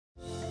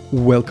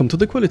Welcome to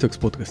the Qualitox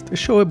podcast, a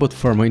show about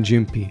pharma and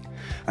GMP.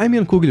 I'm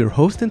Jan Kugler,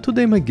 host, and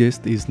today my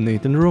guest is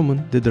Nathan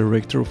Roman, the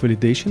Director of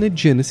Validation at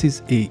Genesis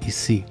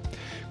AEC.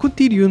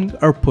 Continuing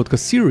our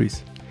podcast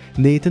series,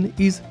 Nathan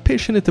is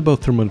passionate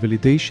about thermal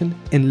validation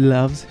and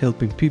loves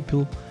helping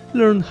people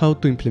learn how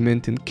to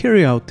implement and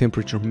carry out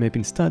temperature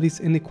mapping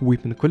studies and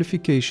equipment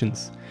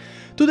qualifications.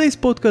 Today's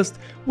podcast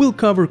will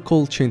cover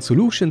cold chain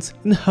solutions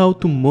and how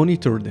to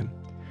monitor them.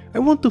 I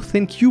want to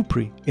thank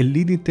UPRI, a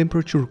leading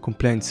temperature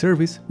compliance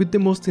service with the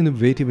most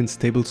innovative and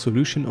stable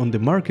solution on the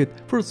market,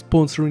 for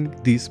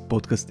sponsoring this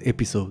podcast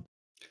episode.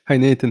 Hi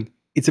Nathan,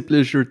 it's a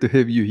pleasure to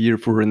have you here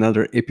for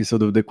another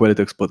episode of the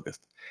Qualitex podcast.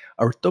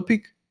 Our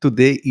topic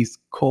today is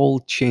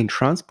cold chain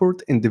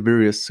transport and the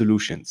various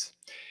solutions.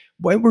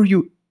 Why were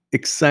you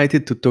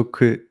excited to talk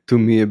to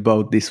me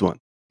about this one?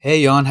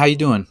 Hey, Jan, how you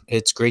doing?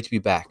 It's great to be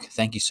back.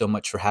 Thank you so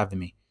much for having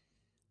me.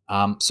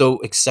 So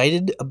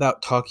excited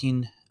about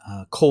talking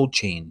cold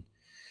chain.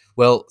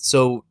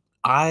 So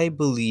I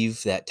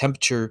believe that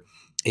temperature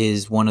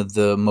is one of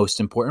the most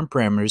important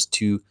parameters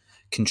to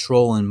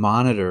control and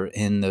monitor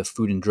in the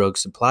food and drug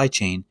supply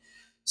chain.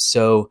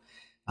 So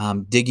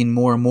digging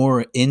more and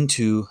more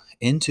into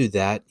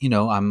that,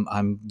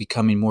 I'm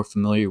becoming more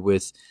familiar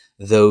with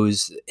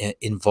those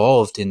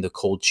involved in the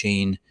cold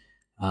chain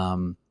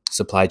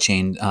supply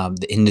chain,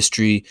 the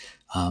industry,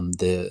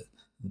 the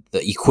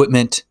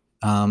equipment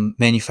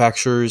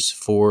manufacturers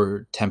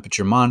for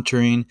temperature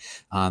monitoring,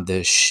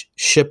 the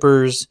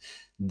shippers,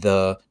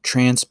 the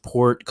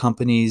transport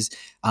companies,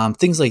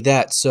 things like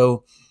that.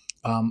 So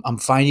I'm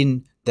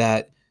finding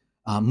that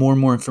more and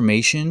more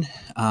information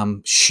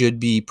should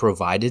be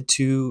provided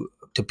to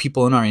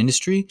people in our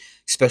industry,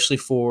 especially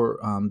for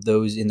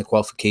those in the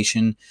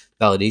qualification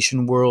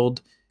validation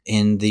world,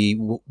 in the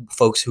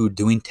folks who are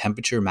doing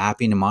temperature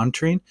mapping and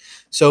monitoring.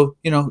 So,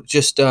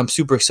 just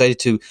super excited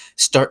to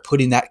start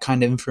putting that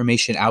kind of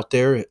information out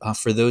there.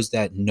 For those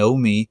that know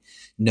me,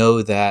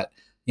 know that,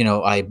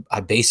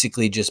 I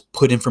basically just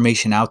put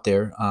information out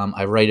there.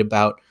 I write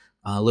about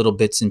little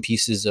bits and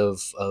pieces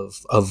of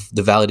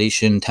the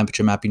validation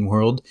temperature mapping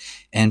world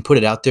and put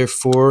it out there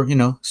for,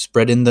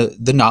 spreading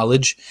the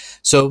knowledge.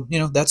 So,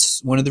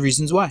 that's one of the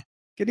reasons why.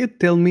 Can you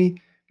tell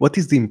me what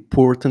is the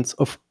importance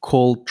of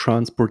cold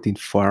transport in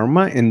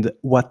pharma and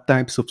what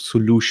types of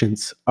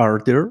solutions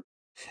are there?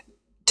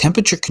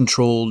 Temperature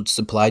controlled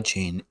supply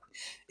chain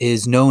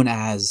is known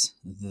as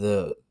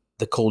the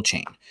cold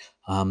chain.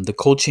 The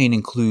cold chain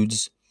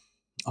includes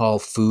all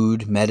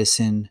food,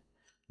 medicine,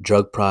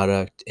 drug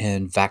product,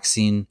 and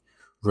vaccine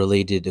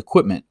related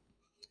equipment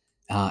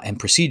and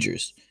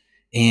procedures.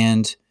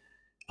 And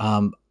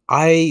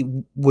I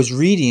was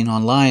reading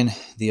online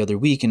the other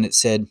week, and it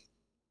said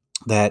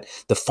that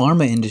the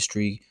pharma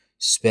industry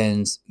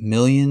spends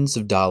millions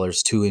of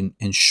dollars to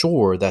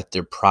ensure that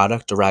their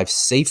product arrives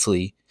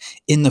safely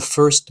in the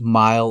first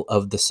mile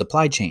of the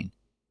supply chain.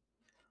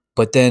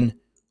 But then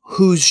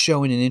who's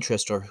showing an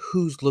interest, or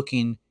who's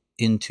looking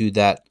into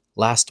that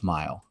last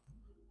mile,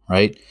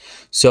 right?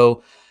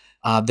 So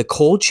the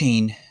cold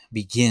chain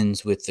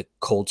begins with the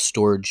cold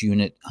storage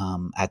unit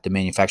at the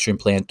manufacturing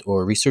plant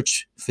or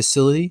research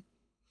facility,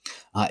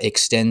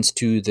 extends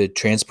to the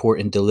transport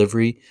and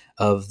delivery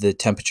of the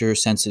temperature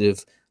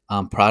sensitive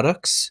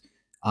products,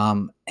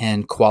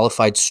 and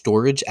qualified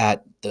storage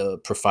at the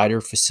provider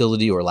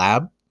facility or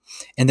lab,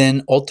 and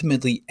then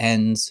ultimately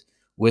ends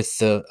with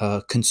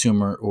the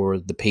consumer or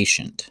the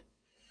patient,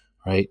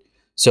 right?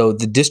 So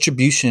the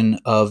distribution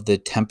of the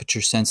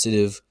temperature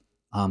sensitive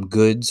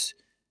goods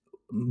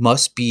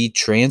must be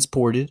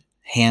transported,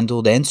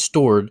 handled, and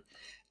stored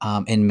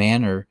in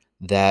manner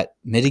that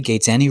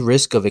mitigates any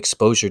risk of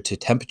exposure to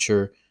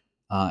temperature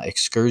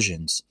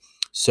excursions.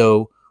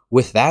 So,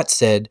 with that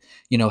said,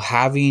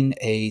 having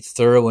a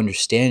thorough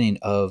understanding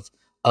of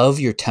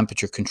your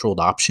temperature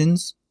controlled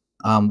options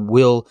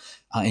will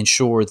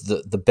ensure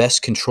the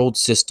best controlled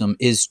system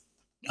is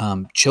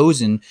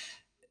chosen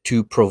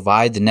to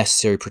provide the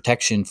necessary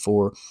protection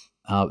for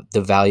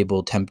the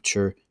valuable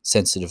temperature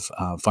sensitive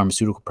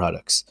pharmaceutical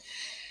products.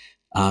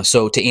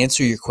 So, to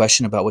answer your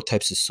question about what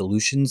types of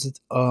solutions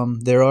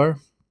there are,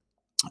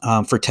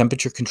 for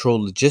temperature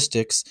controlled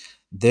logistics,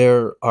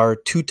 there are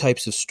two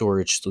types of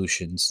storage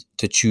solutions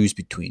to choose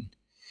between: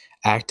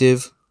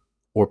 active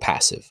or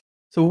passive.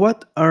 So,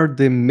 what are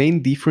the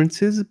main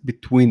differences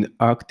between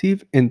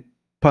active and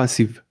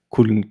passive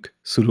cooling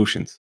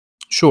solutions?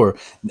 Sure.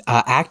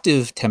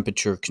 Active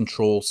temperature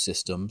control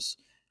systems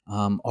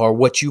are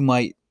what you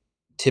might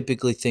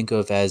typically think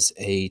of as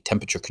a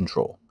temperature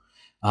control.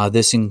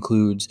 This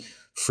includes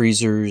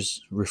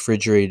freezers,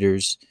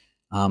 refrigerators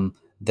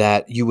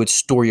that you would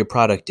store your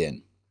product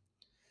in.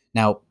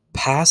 Now,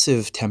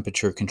 passive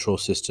temperature control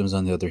systems,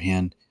 on the other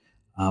hand,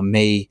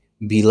 may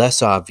be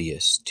less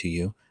obvious to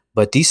you,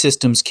 but these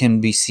systems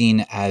can be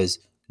seen as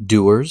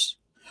doers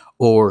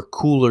or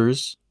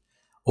coolers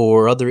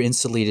or other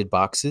insulated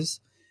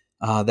boxes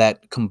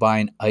that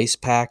combine ice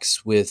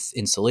packs with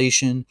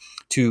insulation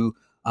to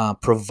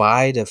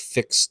provide a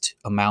fixed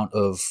amount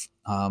of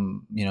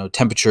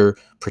temperature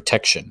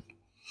protection.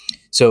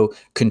 So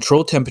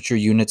control temperature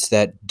units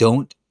that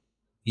don't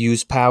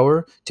use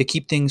power to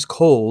keep things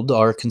cold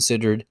are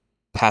considered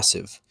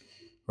passive,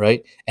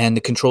 right? And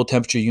the control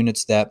temperature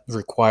units that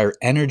require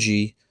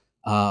energy,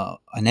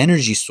 an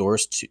energy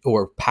source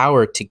or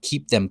power to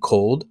keep them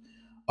cold,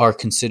 are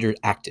considered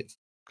active.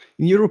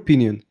 In your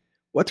opinion,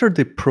 what are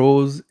the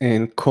pros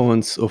and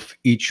cons of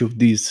each of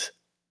these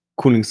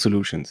cooling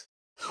solutions?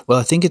 Well,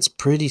 I think it's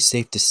pretty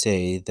safe to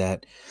say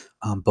that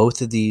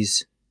both of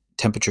these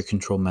temperature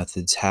control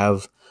methods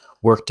have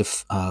worked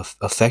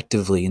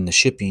effectively in the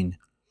shipping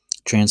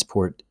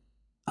transport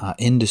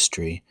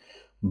industry,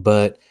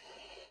 but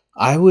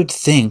I would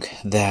think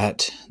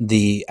that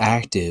the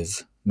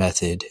active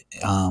method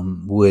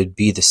would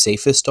be the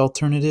safest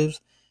alternative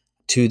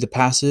to the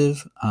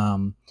passive.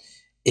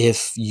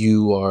 If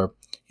you are,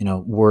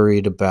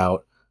 worried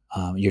about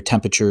your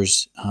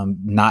temperatures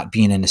not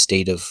being in a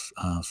state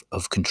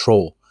of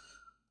control.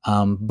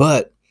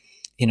 But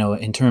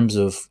in terms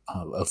of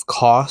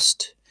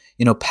cost,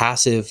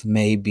 passive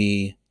may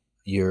be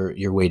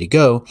your way to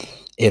go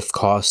if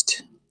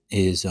cost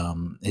is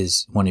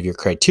one of your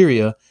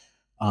criteria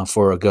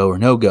for a go or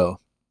no go.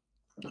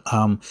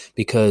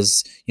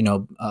 Because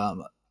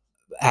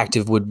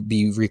active would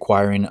be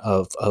requiring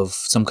of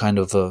some kind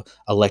of a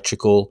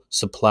electrical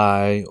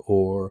supply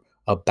or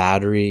a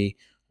battery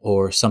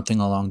or something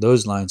along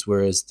those lines,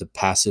 whereas the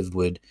passive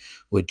would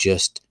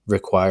just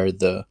require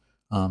the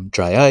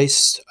dry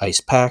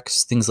ice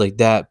packs, things like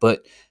that.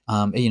 But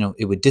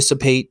it would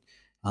dissipate.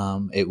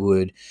 It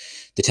would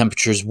the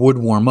temperatures would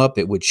warm up.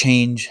 It would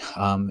change.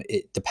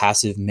 The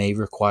passive may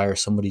require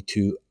somebody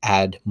to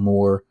add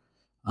more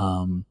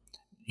um,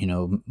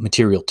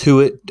 material to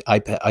it,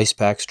 ice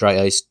packs, dry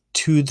ice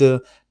to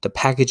the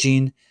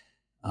packaging.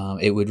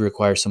 It would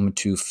require someone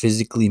to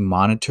physically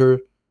monitor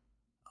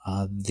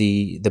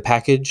the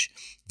package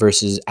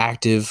versus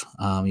active.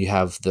 You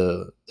have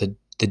the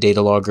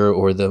data logger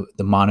or the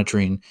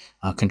monitoring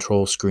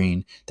control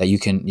screen that you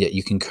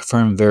can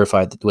confirm and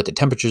verify what the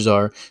temperatures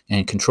are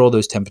and control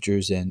those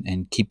temperatures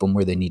and keep them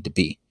where they need to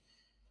be.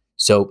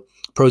 So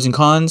pros and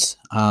cons,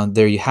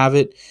 there you have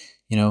it.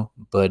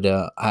 But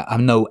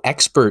I'm no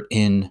expert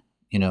in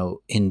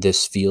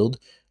this field.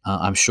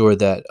 I'm sure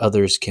that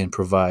others can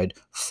provide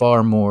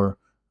far more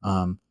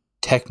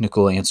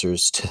technical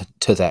answers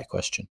to that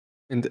question.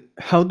 And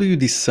how do you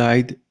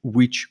decide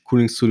which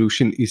cooling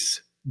solution is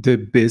the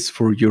best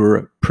for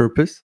your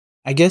purpose?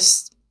 I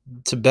guess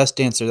to best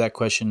answer that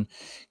question,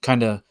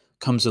 kind of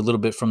comes a little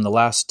bit from the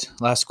last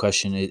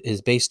question.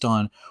 Is based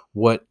on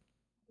what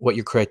what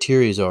your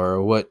criterias are,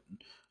 or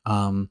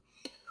um,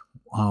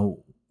 uh,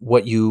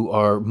 what you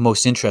are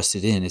most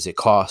interested in. Is it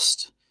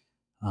cost?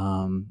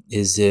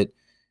 Is it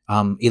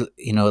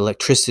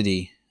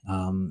electricity?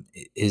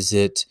 Is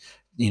it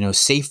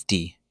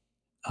safety?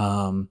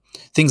 um,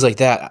 Things like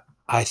that,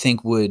 I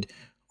think would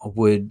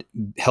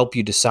help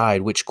you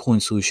decide which cooling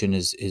solution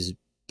is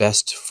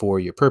best for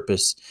your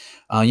purpose.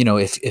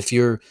 If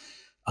you're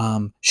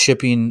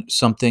shipping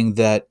something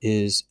that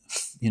is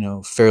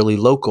fairly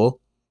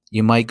local,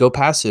 you might go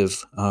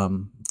passive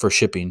for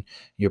shipping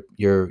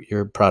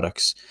your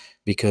products,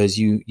 because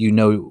you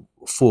know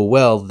full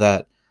well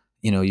that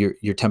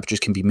your temperatures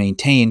can be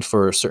maintained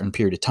for a certain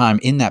period of time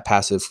in that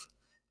passive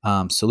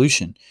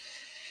solution.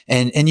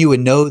 And you would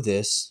know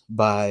this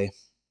by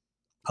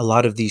a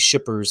lot of these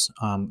shippers,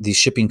 these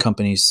shipping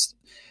companies.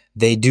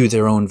 They do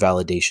their own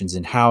validations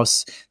in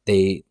house.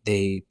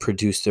 They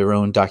produce their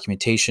own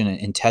documentation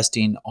and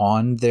testing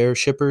on their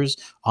shippers,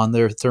 on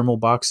their thermal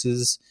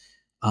boxes.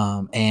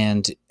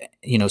 And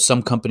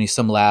some companies,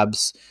 some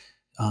labs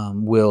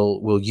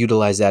will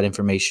utilize that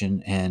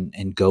information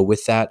and go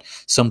with that.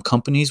 Some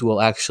companies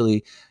will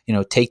actually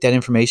take that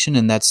information,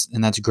 and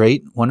that's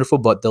great, wonderful,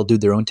 but they'll do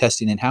their own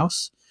testing in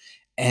house.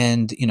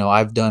 And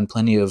I've done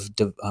plenty of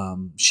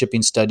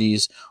shipping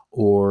studies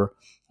or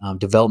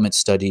development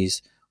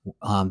studies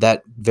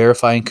that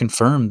verify and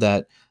confirm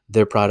that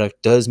their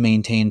product does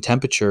maintain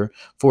temperature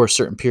for a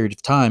certain period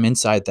of time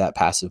inside that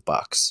passive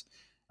box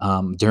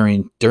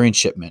during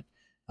shipment.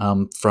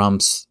 From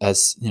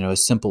as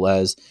simple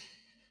as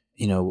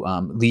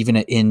leaving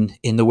it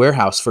in the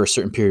warehouse for a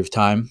certain period of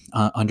time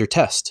under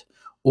test,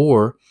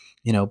 or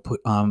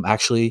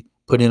actually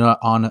putting it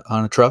on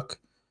a truck,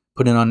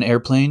 putting it on an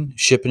airplane,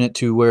 shipping it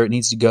to where it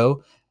needs to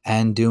go,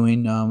 and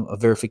doing a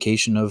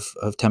verification of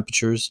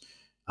temperatures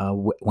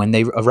when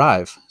they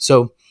arrive.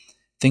 So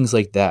things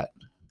like that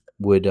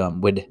would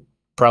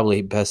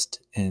probably best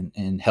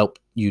and help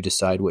you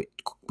decide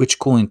which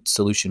cooling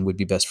solution would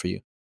be best for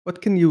you.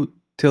 What can you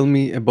tell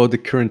me about the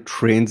current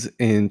trends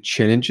and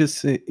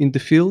challenges in the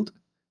field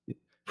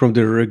from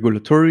the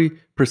regulatory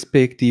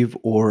perspective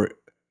or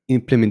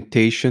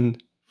implementation,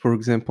 for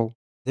example?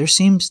 There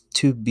seems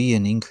to be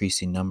an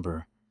increasing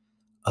number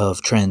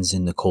of trends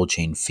in the cold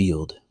chain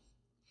field.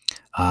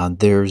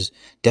 There's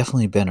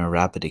definitely been a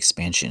rapid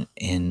expansion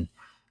in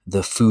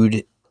the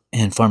food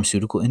and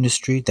pharmaceutical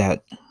industry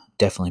that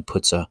definitely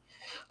puts a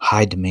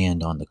high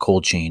demand on the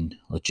cold chain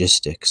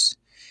logistics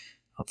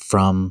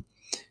from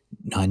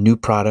new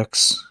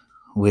products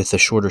with a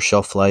shorter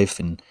shelf life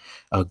and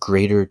a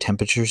greater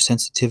temperature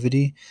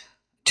sensitivity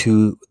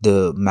to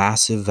the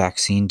massive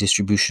vaccine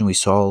distribution we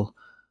saw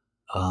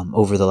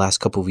over the last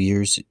couple of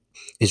years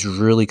is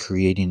really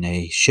creating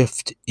a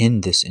shift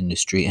in this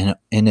industry, and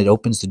it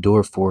opens the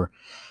door for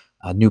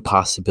new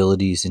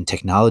possibilities and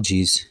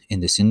technologies in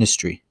this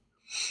industry.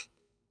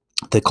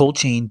 The cold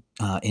chain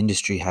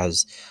industry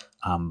has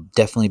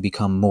definitely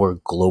become more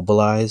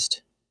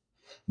globalized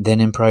than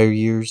in prior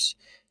years.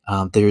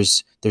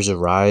 There's a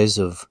rise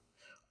of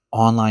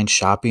online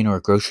shopping or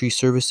grocery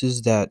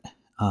services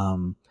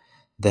um,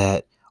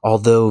 that,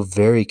 although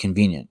very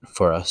convenient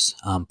for us,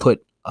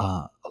 put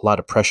a lot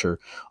of pressure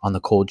on the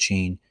cold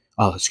chain.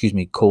 Oh, excuse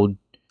me, cold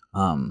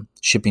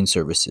shipping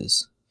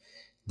services.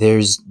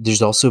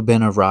 There's also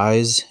been a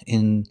rise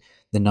in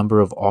the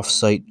number of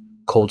offsite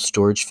cold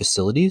storage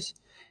facilities.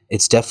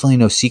 It's definitely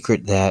no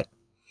secret that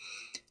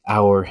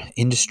our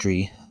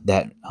industry,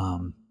 that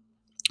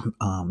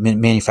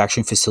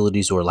manufacturing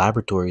facilities or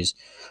laboratories,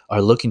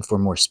 are looking for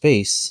more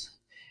space,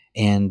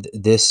 and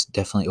this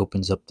definitely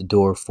opens up the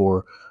door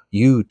for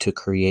you to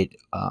create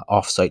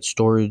offsite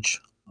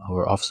storage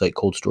or offsite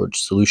cold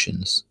storage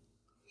solutions.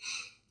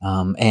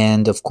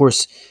 And of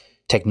course,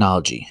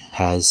 technology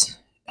has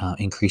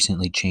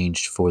increasingly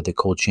changed for the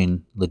cold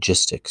chain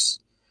logistics.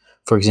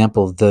 For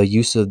example, the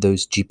use of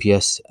those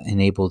GPS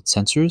enabled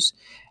sensors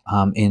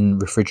in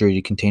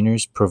refrigerated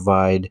containers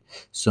provide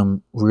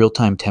some real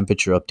time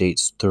temperature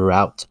updates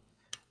throughout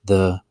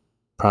the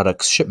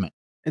product's shipment.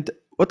 And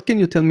what can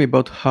you tell me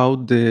about how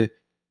the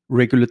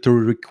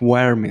regulatory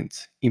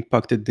requirements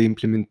impacted the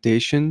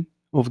implementation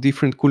of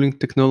different cooling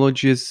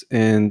technologies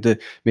and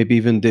maybe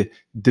even the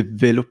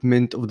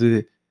development of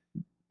the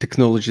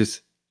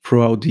technologies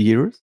throughout the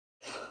years?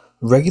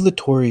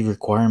 Regulatory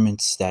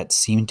requirements that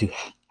seem to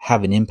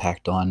have an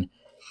impact on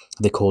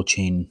the cold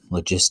chain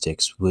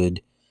logistics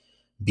would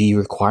be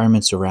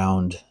requirements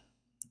around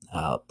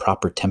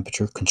proper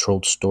temperature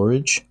controlled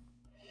storage,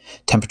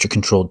 temperature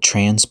controlled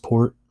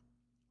transport,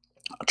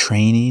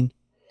 training,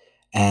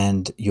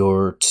 and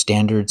your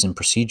standards and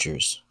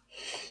procedures.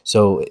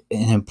 So,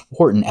 an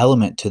important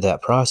element to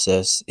that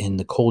process in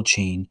the cold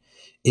chain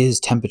is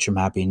temperature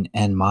mapping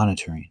and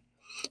monitoring.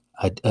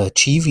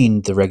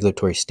 Achieving the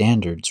regulatory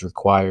standards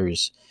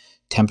requires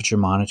temperature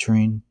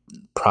monitoring,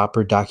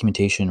 proper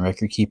documentation and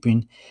record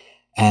keeping,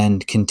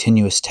 and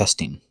continuous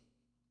testing.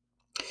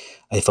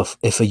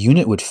 If a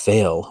unit would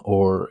fail,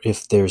 or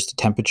if there's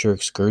temperature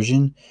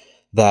excursion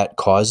that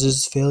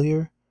causes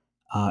failure,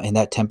 and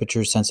that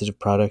temperature sensitive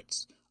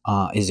product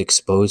is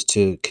exposed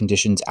to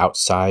conditions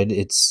outside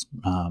its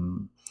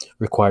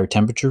required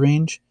temperature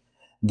range,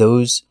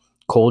 those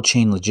cold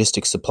chain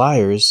logistics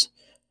suppliers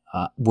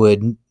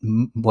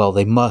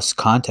they must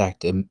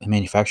contact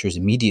manufacturers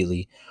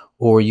immediately,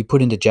 or you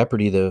put into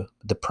jeopardy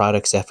the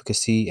product's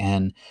efficacy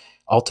and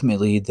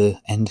ultimately the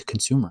end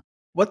consumer.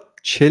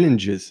 What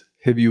challenges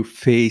have you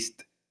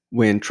faced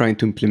when trying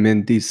to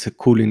implement these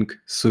cooling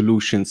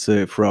solutions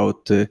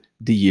throughout the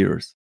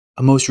years?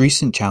 A most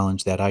recent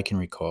challenge that I can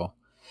recall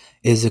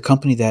is a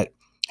company that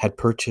had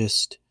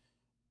purchased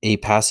a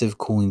passive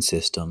cooling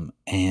system,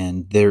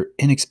 and their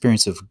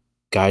inexperience of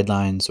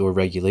guidelines or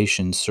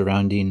regulations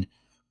surrounding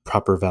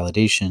proper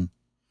validation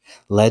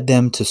led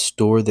them to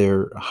store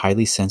their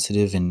highly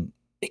sensitive and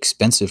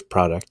expensive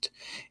product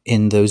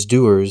in those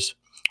dewars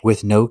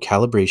with no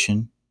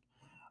calibration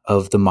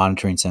of the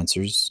monitoring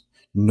sensors,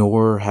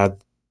 nor have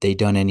they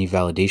done any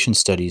validation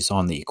studies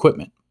on the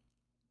equipment.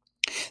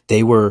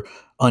 They were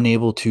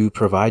unable to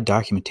provide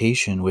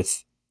documentation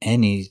with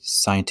any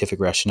scientific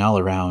rationale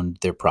around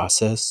their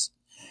process,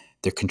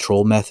 their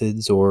control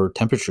methods, or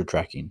temperature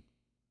tracking.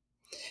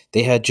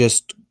 They had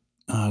just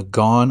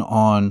gone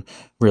on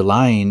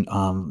relying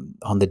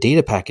on the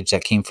data package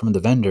that came from the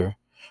vendor,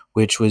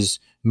 which was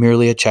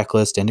merely a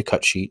checklist and a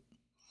cut sheet.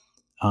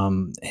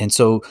 And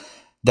so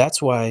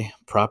that's why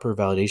proper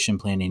validation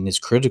planning is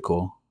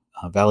critical.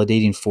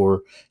 Validating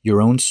for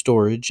your own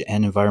storage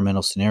and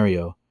environmental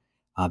scenario,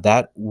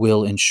 that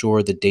will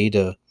ensure the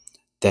data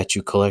that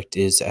you collect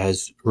is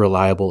as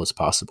reliable as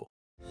possible.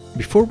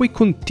 Before we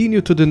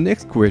continue to the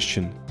next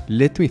question,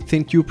 let me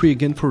thank UPRI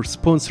again for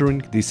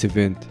sponsoring this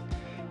event.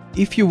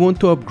 If you want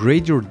to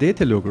upgrade your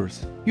data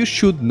loggers, you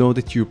should know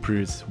that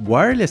UPRI's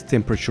wireless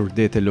temperature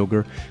data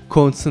logger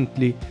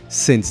constantly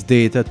sends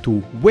data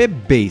to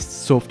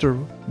web-based software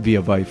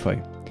via Wi-Fi.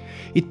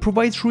 It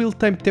provides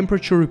real-time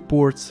temperature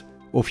reports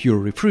of your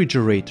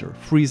refrigerator,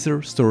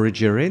 freezer,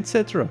 storage area,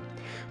 etc.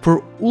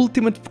 For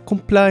ultimate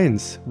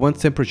compliance,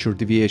 once temperature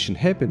deviation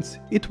happens,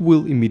 it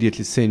will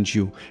immediately send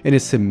you an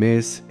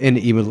SMS and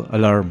email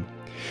alarm,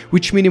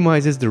 which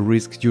minimizes the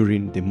risk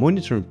during the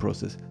monitoring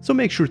process, so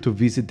make sure to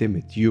visit them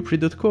at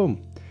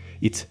eupry.com.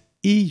 It's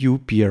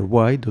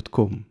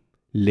eupry.com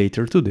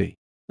later today.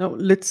 Now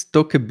let's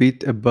talk a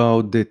bit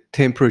about the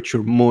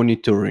temperature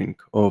monitoring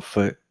of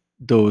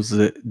those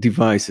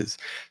devices.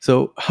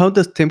 So how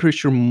does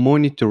temperature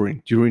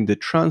monitoring during the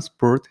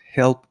transport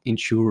help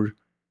ensure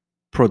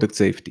product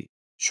safety?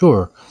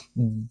 Sure.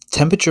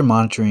 Temperature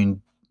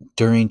monitoring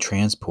during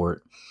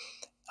transport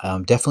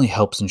definitely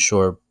helps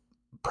ensure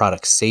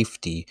product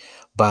safety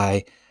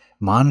by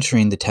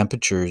monitoring the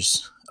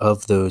temperatures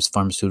of those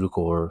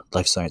pharmaceutical or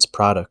life science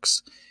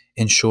products,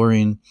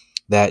 ensuring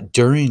that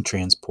during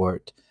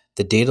transport,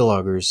 the data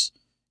loggers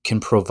can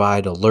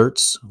provide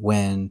alerts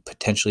when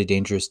potentially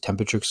dangerous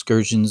temperature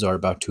excursions are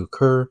about to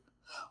occur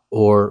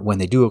or when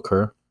they do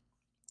occur,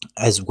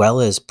 as well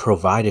as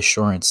provide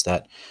assurance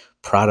that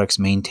products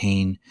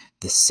maintain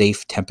the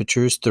safe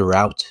temperatures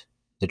throughout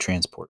the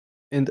transport.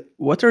 And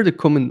what are the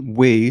common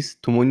ways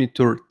to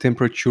monitor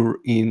temperature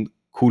in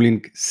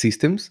cooling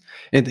systems?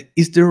 And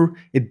is there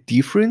a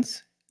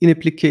difference in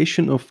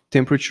application of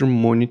temperature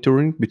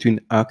monitoring between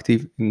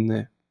active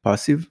and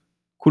passive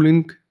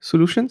cooling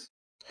solutions?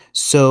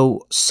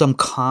 So, some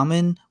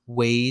common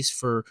ways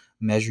for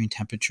measuring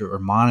temperature or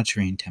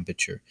monitoring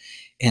temperature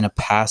in a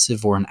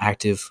passive or an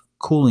active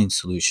cooling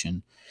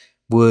solution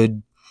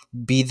would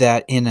be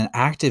that in an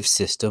active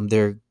system,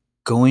 they're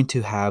going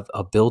to have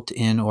a built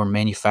in or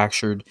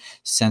manufactured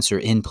sensor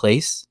in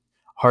place,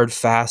 hard,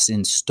 fast,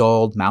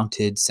 installed,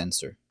 mounted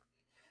sensor.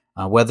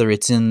 Whether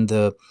it's in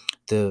the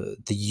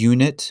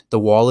unit, the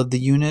wall of the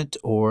unit,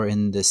 or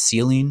in the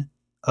ceiling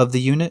of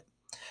the unit,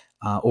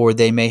 or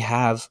they may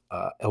have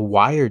a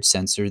wired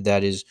sensor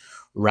that is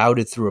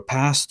routed through a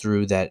pass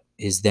through that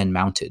is then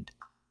mounted.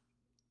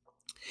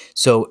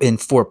 So, in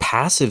for a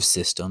passive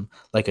system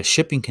like a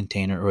shipping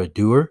container or a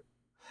doer,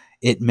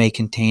 it may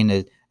contain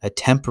a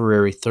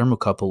temporary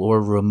thermocouple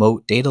or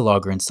remote data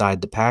logger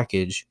inside the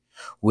package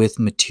with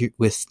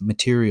the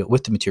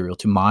material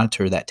to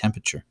monitor that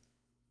temperature.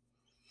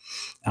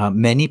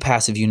 Many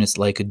passive units,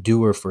 like a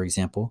doer, for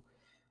example,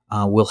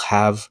 will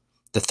have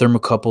the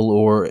thermocouple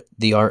or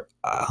the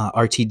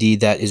RTD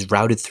that is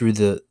routed through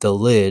the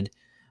lid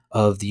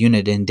of the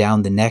unit and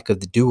down the neck of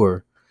the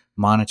doer,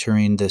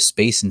 monitoring the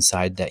space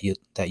inside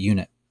that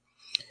unit.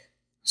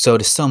 So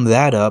to sum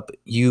that up,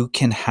 you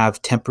can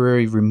have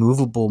temporary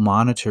removable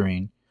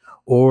monitoring,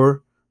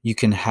 or you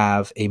can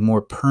have a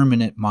more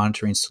permanent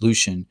monitoring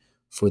solution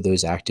for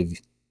those active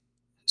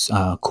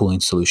cooling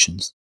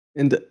solutions.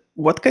 And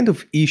what kind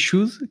of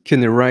issues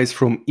can arise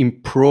from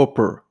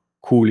improper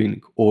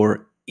cooling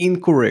or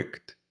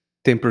incorrect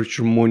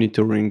temperature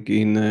monitoring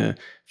in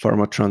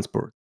pharma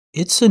transport?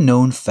 It's a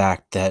known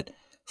fact that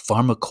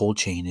pharma cold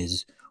chain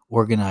is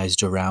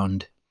organized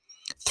around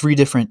three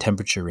different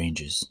temperature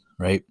ranges,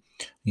 right?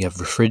 You have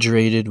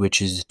refrigerated,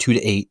 which is 2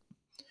 to 8,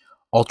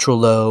 ultra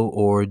low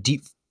or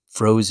deep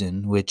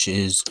frozen, which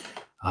is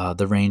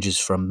the range is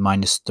from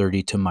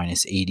 -30 to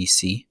 -80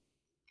 C,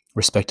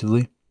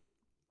 respectively.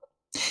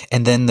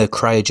 And then the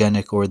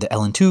cryogenic or the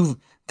LN2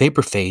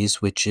 vapor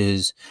phase, which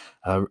is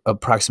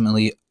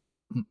approximately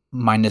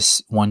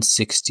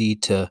 -160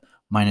 to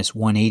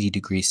 -180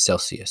 degrees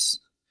Celsius.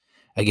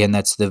 Again,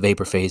 that's the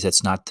vapor phase.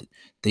 That's not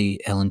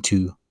the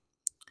LN2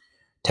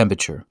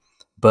 temperature.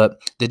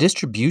 But the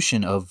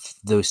distribution of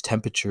those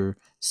temperature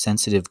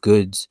sensitive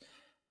goods,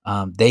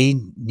 they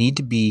need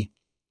to be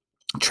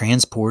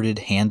transported,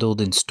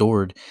 handled, and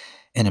stored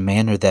in a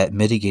manner that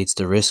mitigates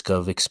the risk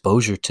of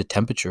exposure to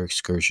temperature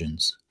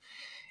excursions.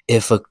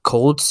 If a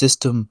cold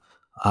system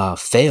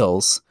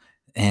fails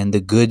and the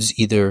goods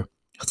either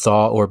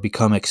thaw or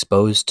become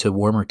exposed to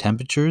warmer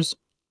temperatures,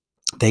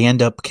 they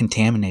end up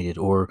contaminated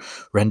or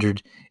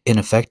rendered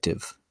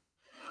ineffective.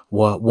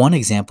 One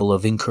example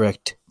of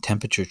incorrect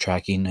temperature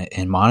tracking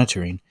and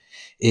monitoring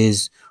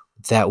is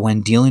that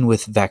when dealing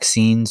with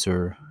vaccines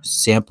or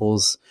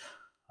samples,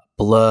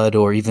 blood,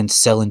 or even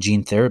cell and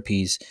gene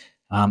therapies,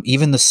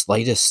 even the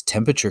slightest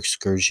temperature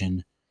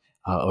excursion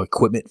or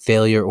equipment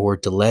failure or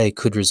delay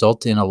could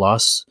result in a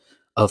loss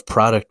of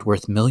product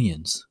worth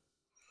millions.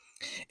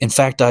 In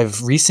fact,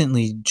 I've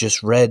recently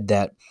just read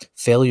that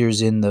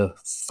failures in the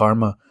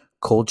pharma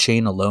cold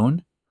chain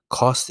alone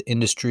cost the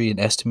industry an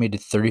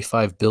estimated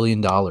 $35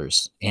 billion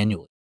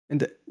annually.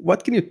 And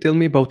what can you tell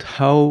me about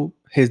how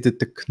has the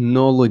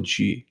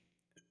technology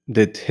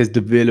that has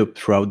developed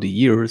throughout the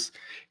years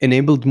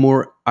enabled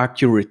more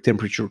accurate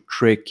temperature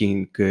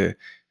tracking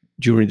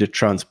during the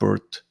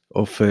transport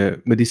of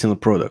medicinal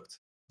products?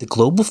 The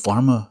global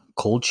pharma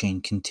cold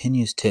chain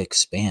continues to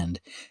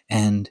expand,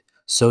 and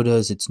so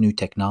does its new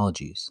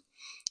technologies.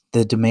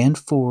 The demand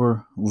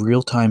for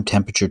real time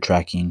temperature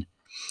tracking,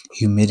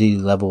 humidity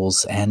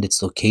levels, and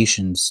its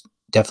locations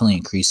definitely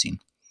increasing.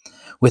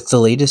 With the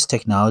latest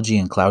technology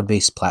and cloud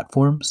based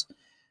platforms,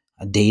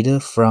 data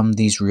from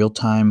these real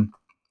time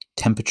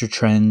temperature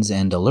trends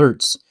and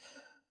alerts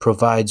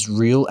provides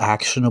real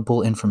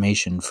actionable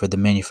information for the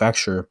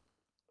manufacturer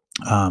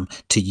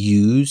to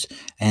use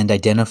and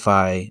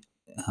identify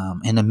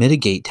and to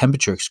mitigate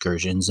temperature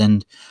excursions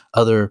and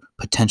other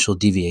potential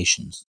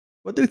deviations.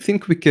 What do you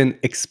think we can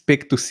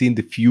expect to see in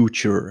the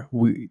future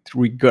with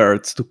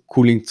regards to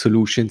cooling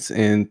solutions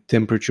and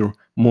temperature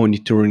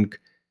monitoring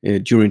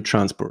during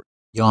transport?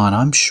 Jan,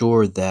 I'm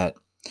sure that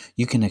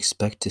you can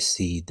expect to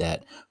see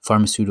that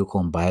pharmaceutical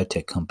and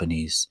biotech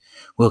companies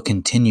will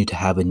continue to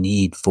have a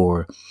need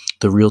for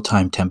the real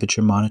time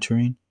temperature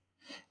monitoring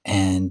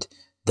and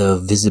the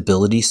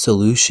visibility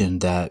solution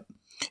that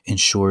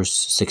ensures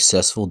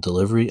successful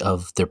delivery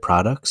of their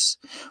products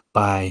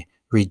by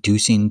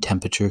reducing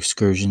temperature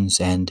excursions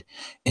and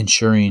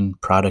ensuring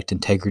product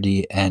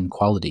integrity and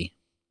quality.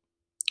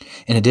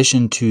 In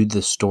addition to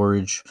the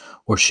storage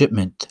or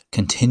shipment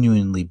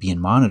continually being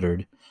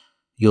monitored,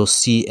 you'll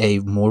see a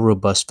more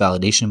robust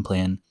validation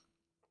plan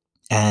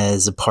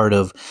as a part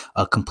of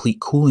a complete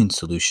cooling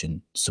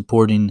solution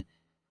supporting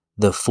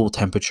the full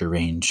temperature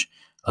range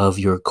of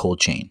your cold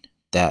chain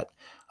that,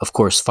 of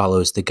course,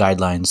 follows the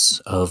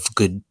guidelines of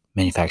good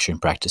manufacturing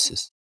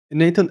practices.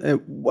 Nathan,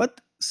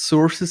 what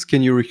sources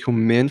can you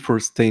recommend for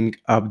staying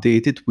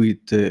updated with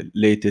the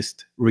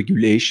latest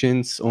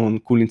regulations on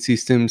cooling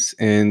systems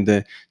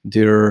and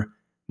their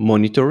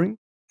monitoring?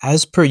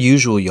 As per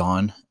usual,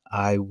 Jan,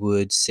 I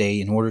would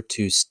say in order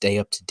to stay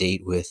up to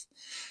date with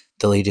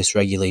the latest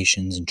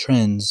regulations and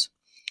trends,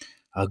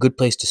 a good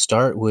place to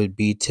start would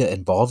be to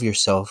involve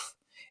yourself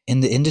in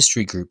the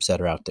industry groups that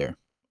are out there,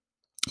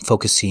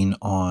 focusing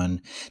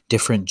on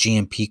different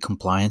GMP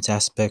compliance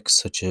aspects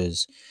such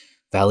as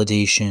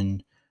validation,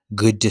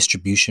 good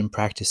distribution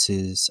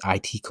practices,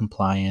 IT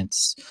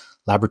compliance,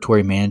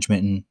 laboratory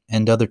management,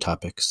 and other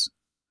topics.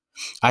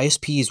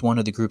 ISP is one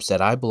of the groups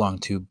that I belong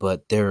to,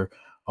 but there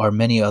are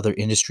many other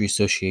industry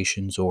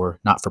associations or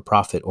not for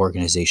profit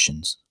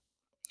organizations.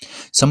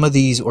 Some of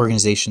these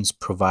organizations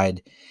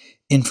provide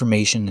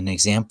information and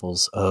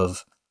examples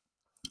of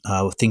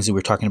things that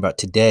we're talking about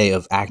today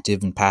of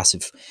active and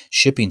passive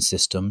shipping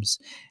systems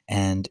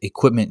and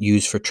equipment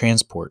used for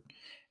transport.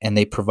 And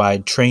they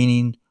provide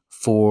training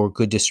for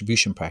good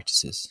distribution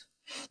practices.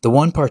 The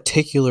one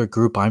particular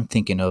group I'm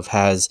thinking of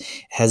has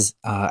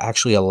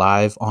actually a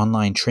live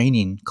online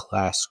training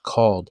class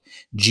called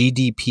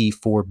GDP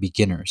for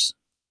Beginners.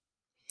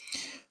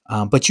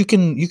 But you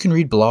can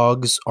read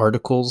blogs,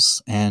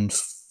 articles, and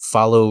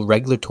follow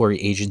regulatory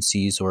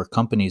agencies or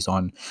companies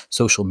on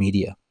social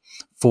media.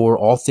 For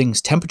all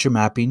things temperature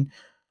mapping,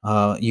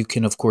 you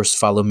can of course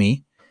follow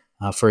me.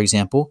 For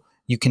example,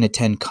 you can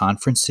attend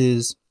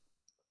conferences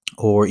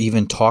or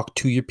even talk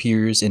to your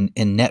peers, and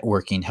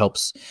networking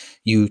helps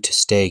you to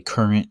stay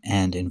current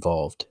and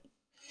involved.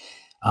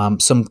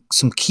 Some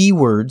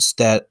keywords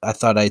that I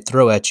thought I'd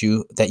throw at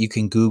you that you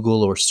can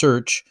Google or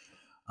search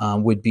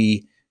would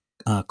be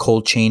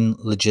cold chain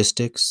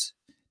logistics,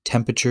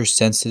 temperature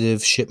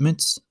sensitive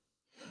shipments,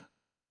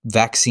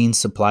 vaccine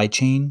supply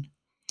chain,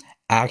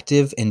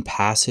 active and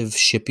passive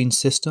shipping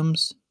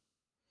systems.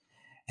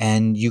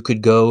 And you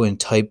could go and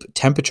type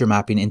temperature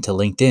mapping into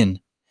LinkedIn,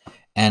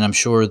 and I'm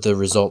sure the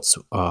results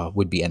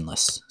would be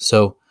endless.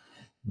 So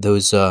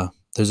those are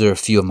a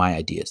few of my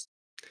ideas.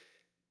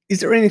 Is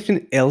there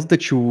anything else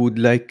that you would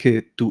like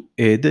to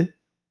add,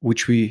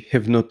 which we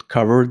have not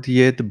covered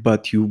yet,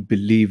 but you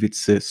believe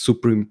it's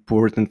super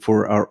important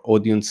for our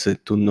audience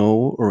to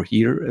know or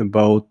hear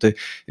about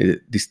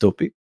this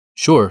topic?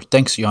 Sure.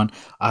 Thanks, Jan.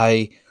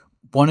 I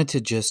wanted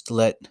to just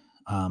let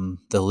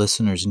the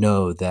listeners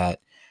know that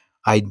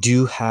I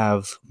do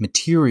have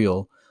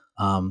material,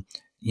 um,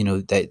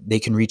 that they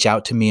can reach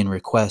out to me and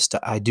request.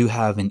 I do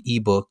have an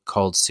ebook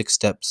called Six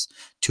Steps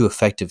to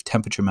Effective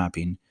Temperature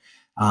Mapping,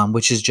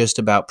 which is just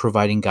about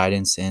providing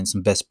guidance and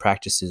some best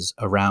practices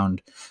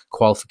around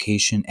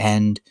qualification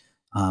and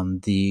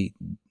the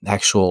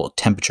actual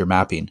temperature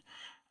mapping.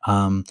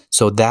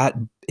 So that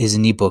is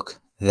an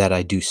ebook that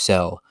I do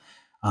sell.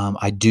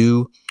 I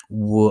do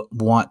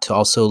want to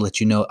also let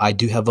you know I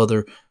do have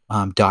other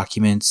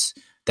documents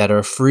that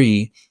are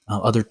free,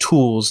 other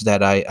tools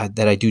that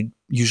I do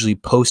usually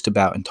post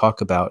about and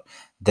talk about.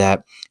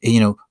 That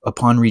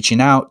upon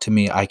reaching out to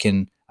me, I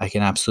can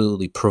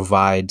absolutely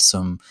provide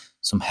some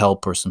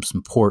help or some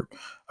support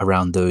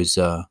around those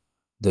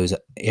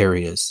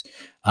areas.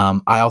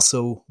 I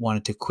also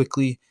wanted to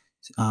quickly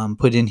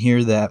put in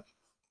here that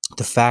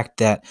the fact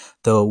that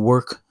the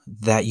work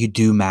that you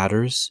do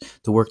matters,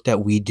 the work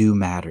that we do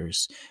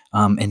matters,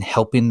 and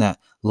helping that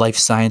life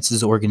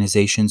sciences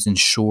organizations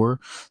ensure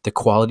the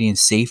quality and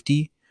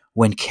safety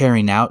when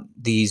carrying out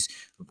these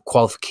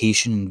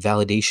qualification and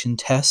validation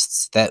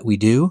tests that we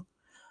do.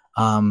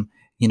 Um,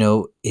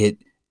 it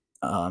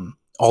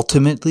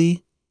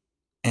ultimately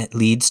it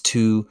leads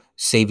to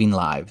saving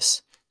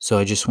lives. So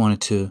I just wanted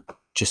to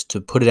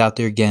put it out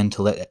there again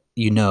to let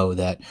you know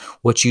that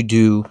what you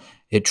do,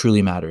 it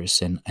truly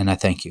matters, and I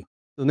thank you.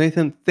 So,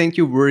 Nathan, thank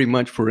you very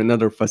much for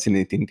another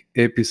fascinating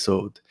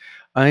episode.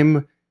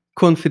 I'm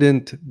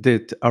confident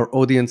that our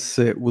audience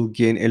will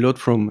gain a lot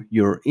from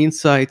your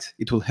insights.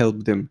 It will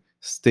help them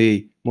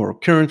stay more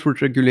current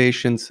with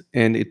regulations,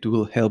 and it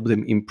will help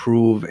them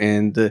improve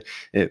and uh,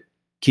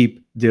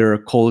 keep their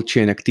cold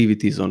chain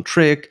activities on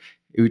track,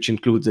 which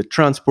includes the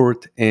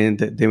transport and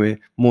the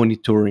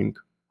monitoring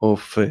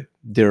of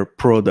their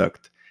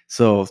product.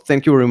 So,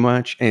 thank you very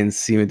much, and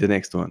see you in the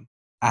next one.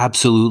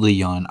 Absolutely,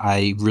 Jan.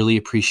 I really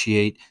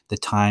appreciate the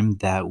time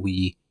that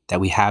we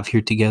have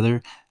here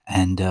together,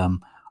 and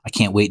I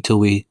can't wait till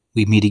we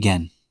meet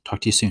again. Talk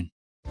to you soon.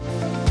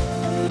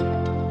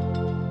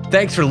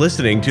 Thanks for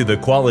listening to the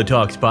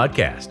Qualitalks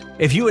podcast.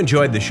 If you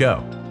enjoyed the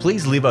show,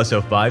 please leave us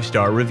a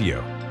 5-star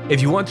review.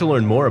 If you want to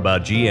learn more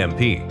about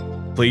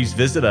GMP, Please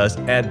visit us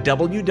at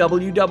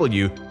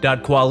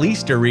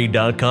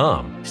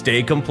www.qualistery.com.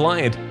 Stay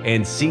compliant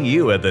and see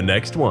you at the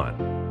next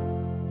one.